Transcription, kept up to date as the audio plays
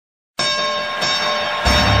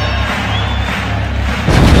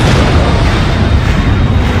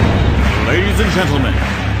and gentlemen,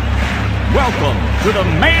 welcome to the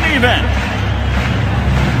main event.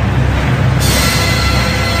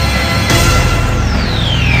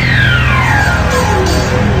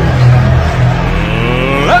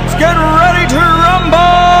 Let's get ready to rumble!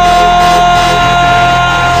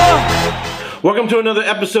 Welcome to another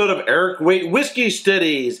episode of Erik Whiskey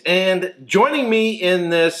Studies, and joining me in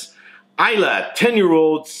this Islay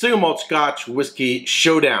 10-year-old single malt Scotch whiskey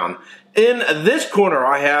showdown. In this corner,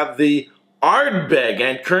 I have the Ardbeg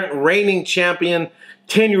and current reigning champion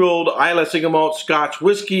 10-year-old Islay single malt Scotch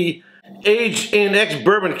whiskey, aged in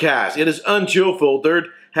ex-bourbon cask. It is unchill filtered,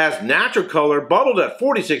 has natural color, bottled at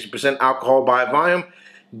 46% alcohol by volume,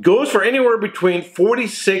 goes for anywhere between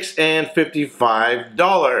 $46 and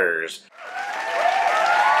 $55.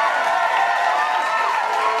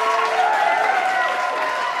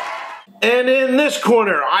 And in this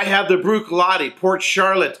corner, I have the Bruichladdich Port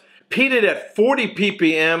Charlotte, peated at 40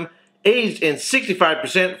 ppm, aged in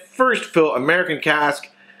 65% first fill American cask,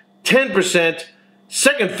 10%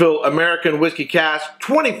 second fill American whiskey cask,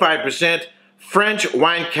 25% French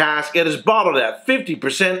wine cask. It is bottled at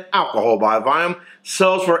 50% alcohol by volume,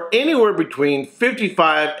 sells for anywhere between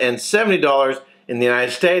 $55 and $70 in the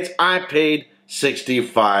United States. I paid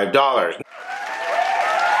 $65.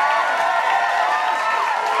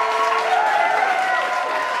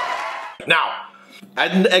 Now,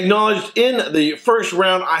 acknowledged in the first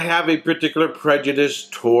round, I have a particular prejudice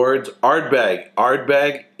towards Ardbeg.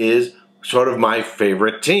 Ardbeg is sort of my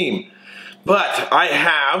favorite team. But I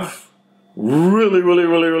have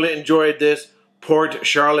really enjoyed this Port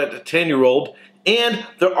Charlotte 10-year-old. And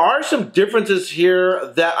there are some differences here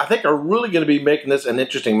that I think are really going to be making this an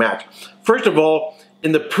interesting match. First of all,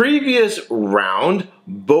 in the previous round,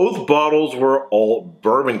 both bottles were all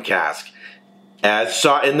bourbon cask. As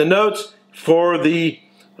saw in the notes, for the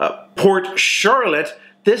Port Charlotte,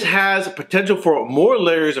 this has potential for more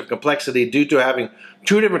layers of complexity due to having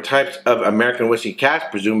two different types of American whiskey cask,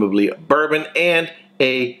 presumably bourbon and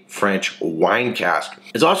a French wine cask.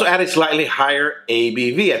 It's also at a slightly higher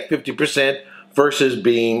ABV at 50% versus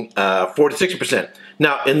being 46%.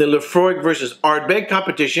 Now, in the Laphroaig versus Ardbeg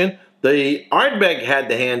competition, the Ardbeg had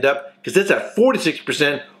the hand up because it's at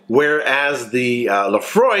 46%, whereas the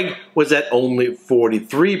Laphroaig was at only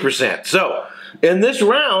 43%. So, in this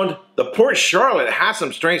round, the Port Charlotte has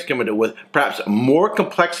some strengths coming to it, with perhaps more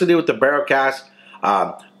complexity with the barrel cask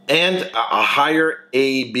and a higher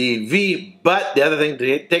ABV. But the other thing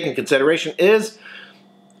to take in consideration is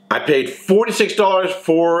I paid $46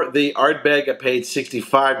 for the Ardbeg. I paid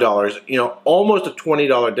 $65. You know, almost a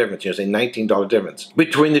 $20 difference. You know, say $19 difference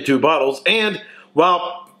between the two bottles. And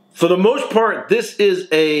while for the most part, this is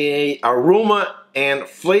a aroma and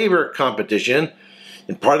flavor competition,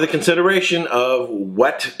 and part of the consideration of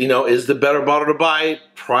what, you know, is the better bottle to buy,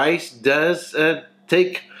 price does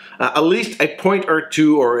take at least a point or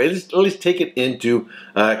two, or at least take it into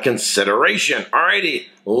consideration. Alrighty,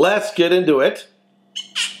 let's get into it.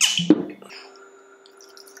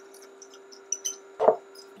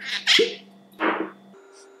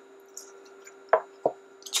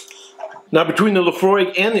 Now, between the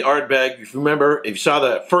Laphroaig and the Ardbeg, if you remember, if you saw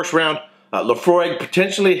the first round, Laphroaig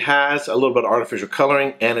potentially has a little bit of artificial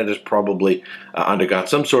coloring, and it has probably undergone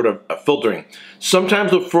some sort of filtering.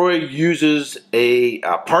 Sometimes Laphroaig uses a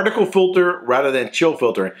particle filter rather than chill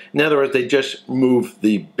filter. In other words, they just move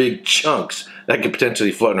the big chunks that could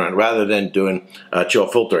potentially float around rather than doing chill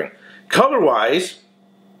filtering. Color-wise,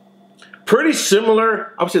 pretty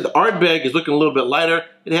similar. Obviously, the Ardbeg is looking a little bit lighter.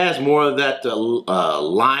 It has more of that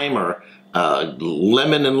lime or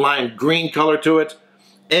lemon and lime green color to it.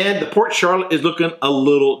 And the Port Charlotte is looking a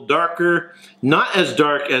little darker. Not as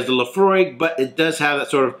dark as the Laphroaig, but it does have that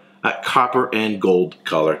sort of copper and gold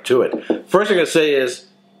color to it. First thing I'm going to say is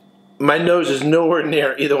my nose is nowhere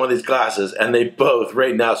near either one of these glasses, and they both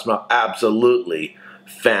right now smell absolutely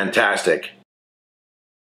fantastic.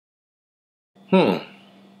 I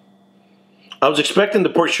was expecting the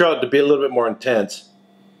Port Charlotte to be a little bit more intense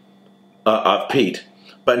of peat.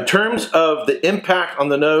 But in terms of the impact on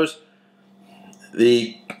the nose,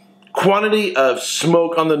 the quantity of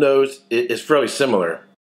smoke on the nose is fairly similar.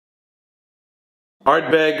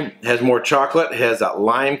 Ardbeg has more chocolate, has that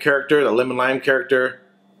lime character, the lemon lime character.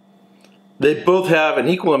 They both have an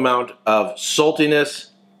equal amount of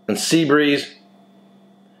saltiness and sea breeze.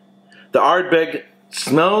 The Ardbeg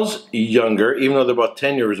smells younger, even though they're about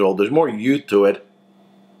 10 years old. There's more youth to it.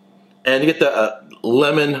 And you get the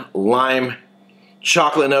lemon, lime,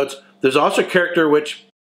 chocolate notes. There's also a character which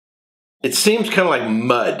it seems kind of like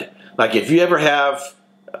mud. Like if you ever have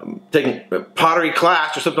taken pottery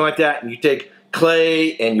class or something like that, and you take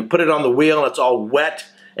clay and you put it on the wheel and it's all wet,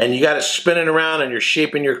 and you got it spinning around and you're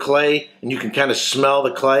shaping your clay and you can kind of smell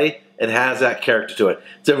the clay. It has that character to it.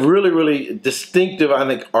 It's a really, really distinctive, I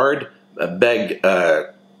think,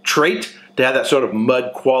 Ardbeg trait to have that sort of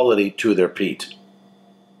mud quality to their peat.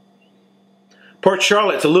 Port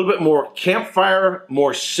Charlotte's a little bit more campfire,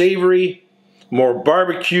 more savory, more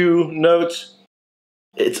barbecue notes.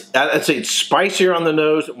 I'd say it's spicier on the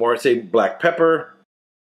nose, more I'd say black pepper.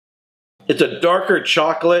 It's a darker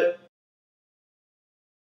chocolate.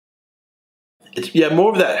 It's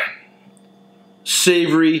more of that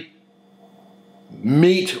savory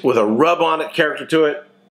meat with a rub on it character to it.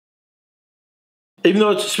 Even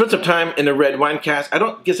though it's spent some time in a red wine cask, I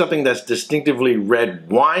don't get something that's distinctively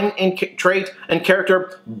red wine in trait and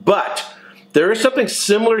character, but there is something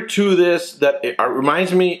similar to this that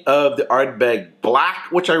reminds me of the Ardbeg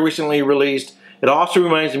Black, which I recently released. It also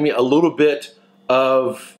reminds me a little bit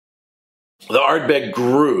of the Ardbeg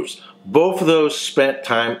Grooves. Both of those spent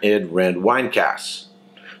time in red wine casks.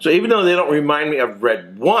 So even though they don't remind me of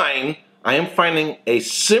red wine, I am finding a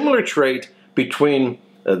similar trait between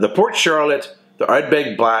the Port Charlotte, the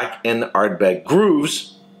Ardbeg Black, and the Ardbeg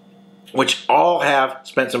Grooves, which all have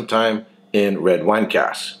spent some time in red wine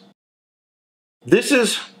casks. This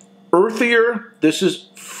is earthier, this is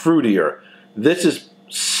fruitier. This is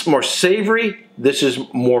more savory, this is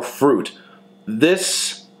more fruit.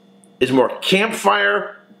 This is more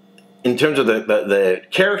campfire in terms of the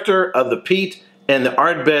character of the peat, and the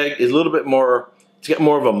Ardbeg is a little bit more, it's got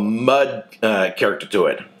more of a mud character to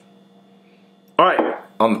it. All right,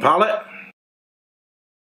 on the palate.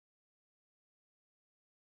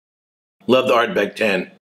 Love the Ardbeg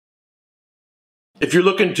 10. If you're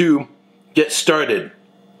looking to get started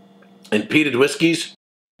in peated whiskeys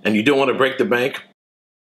and you don't want to break the bank,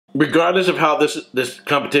 regardless of how this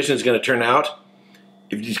competition is going to turn out,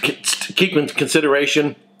 if you keep in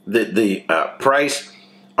consideration the price,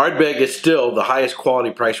 Ardbeg is still the highest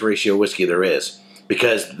quality price ratio whiskey there is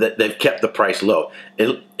because they've kept the price low.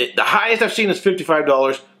 The highest I've seen is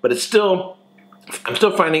 $55, but it's still, I'm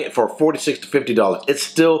still finding it for $46 to $50. It's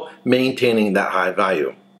still maintaining that high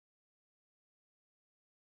value.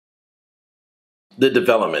 The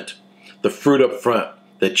development, the fruit up front,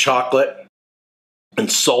 the chocolate and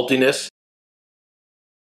saltiness,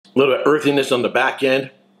 a little bit of earthiness on the back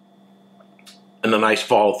end, and a nice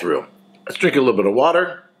follow through. Let's drink a little bit of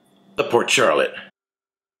water. The Port Charlotte.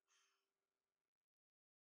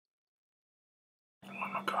 Oh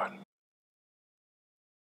my God.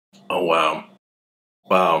 Oh wow.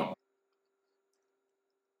 Wow.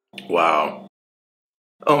 Wow.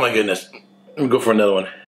 Oh my goodness. Let me go for another one.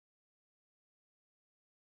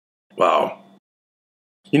 Wow.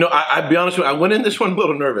 You know, I'll be honest with you, I went in this one a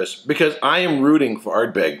little nervous because I am rooting for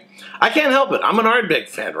Ardbeg. I can't help it. I'm an Ardbeg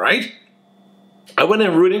fan, right? I went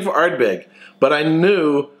in rooting for Ardbeg, but I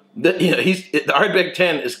knew that the Ardbeg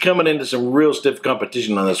 10 is coming into some real stiff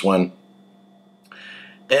competition on this one.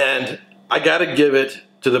 And I got to give it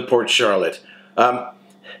to the Port Charlotte. The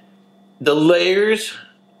layers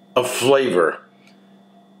of flavor,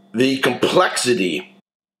 the complexity,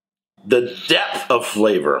 the depth of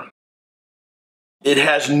flavor. It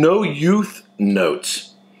has no youth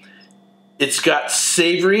notes. It's got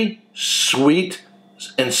savory, sweet,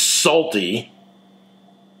 and salty.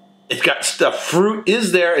 It's got stuff. Fruit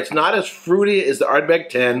is there. It's not as fruity as the Ardbeg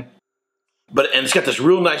 10, and it's got this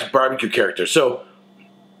real nice barbecue character. So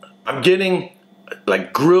I'm getting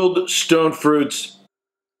like grilled stone fruits,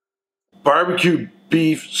 barbecue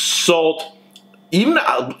beef, salt, even,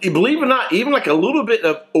 believe it or not, even like a little bit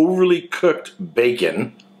of overly cooked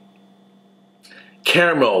bacon,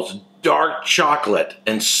 caramels, dark chocolate,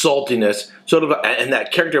 and saltiness. Sort of, and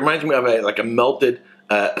that character reminds me of like a melted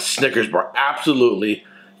Snickers bar. Absolutely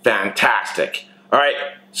fantastic. All right,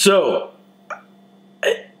 so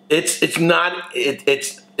it's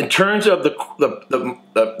in terms of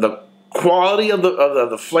the quality of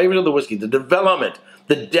the flavors of the whiskey, the development,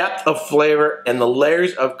 the depth of flavor, and the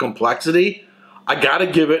layers of complexity. I gotta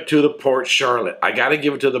give it to the Port Charlotte. I gotta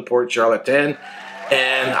give it to the Port Charlotte 10.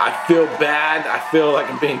 And I feel bad. I feel like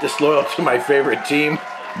I'm being disloyal to my favorite team.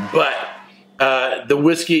 But the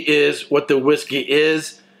whiskey is what the whiskey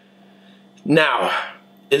is. Now,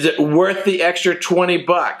 is it worth the extra 20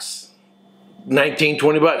 bucks? 19,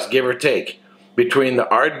 20 bucks, give or take, between the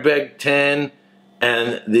Ardbeg 10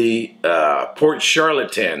 and the Port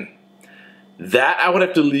Charlotte 10? That I would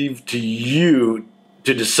have to leave to you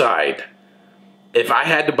to decide. If I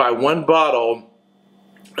had to buy one bottle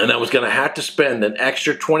and I was going to have to spend an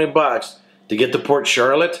extra 20 bucks to get the Port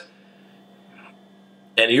Charlotte,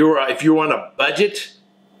 and if you were on a budget,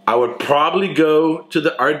 I would probably go to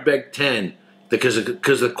the Ardbeg 10 because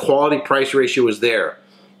the quality price ratio is there.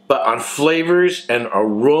 but on flavors and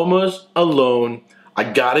aromas alone, I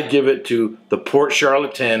gotta give it to the Port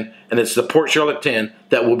Charlotte 10, and it's the Port Charlotte 10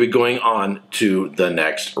 that will be going on to the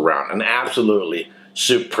next round. An absolutely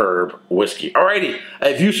superb whiskey. Alrighty,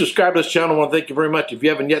 if you subscribe to this channel, I want to thank you very much. If you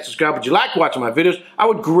haven't yet subscribed, but you like watching my videos, I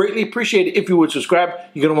would greatly appreciate it if you would subscribe.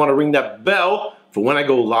 You're going to want to ring that bell for when I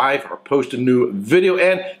go live or post a new video,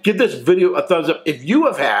 and give this video a thumbs up. If you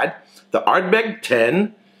have had the Ardbeg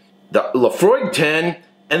 10, the Laphroaig 10,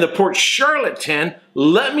 and the Port Charlotte 10,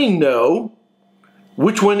 let me know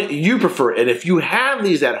which one you prefer. And if you have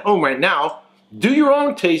these at home right now, do your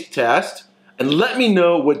own taste test and let me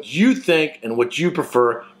know what you think and what you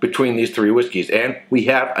prefer between these three whiskeys. And we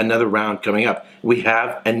have another round coming up. We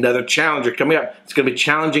have another challenger coming up. It's going to be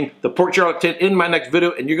challenging the Port Charlotte 10 in my next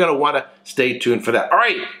video, and you're going to want to stay tuned for that. All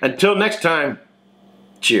right, until next time,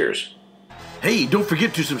 cheers. Hey, don't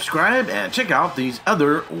forget to subscribe and check out these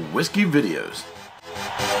other whiskey videos.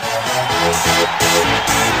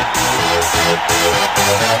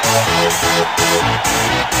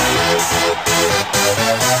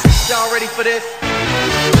 Y'all ready for this?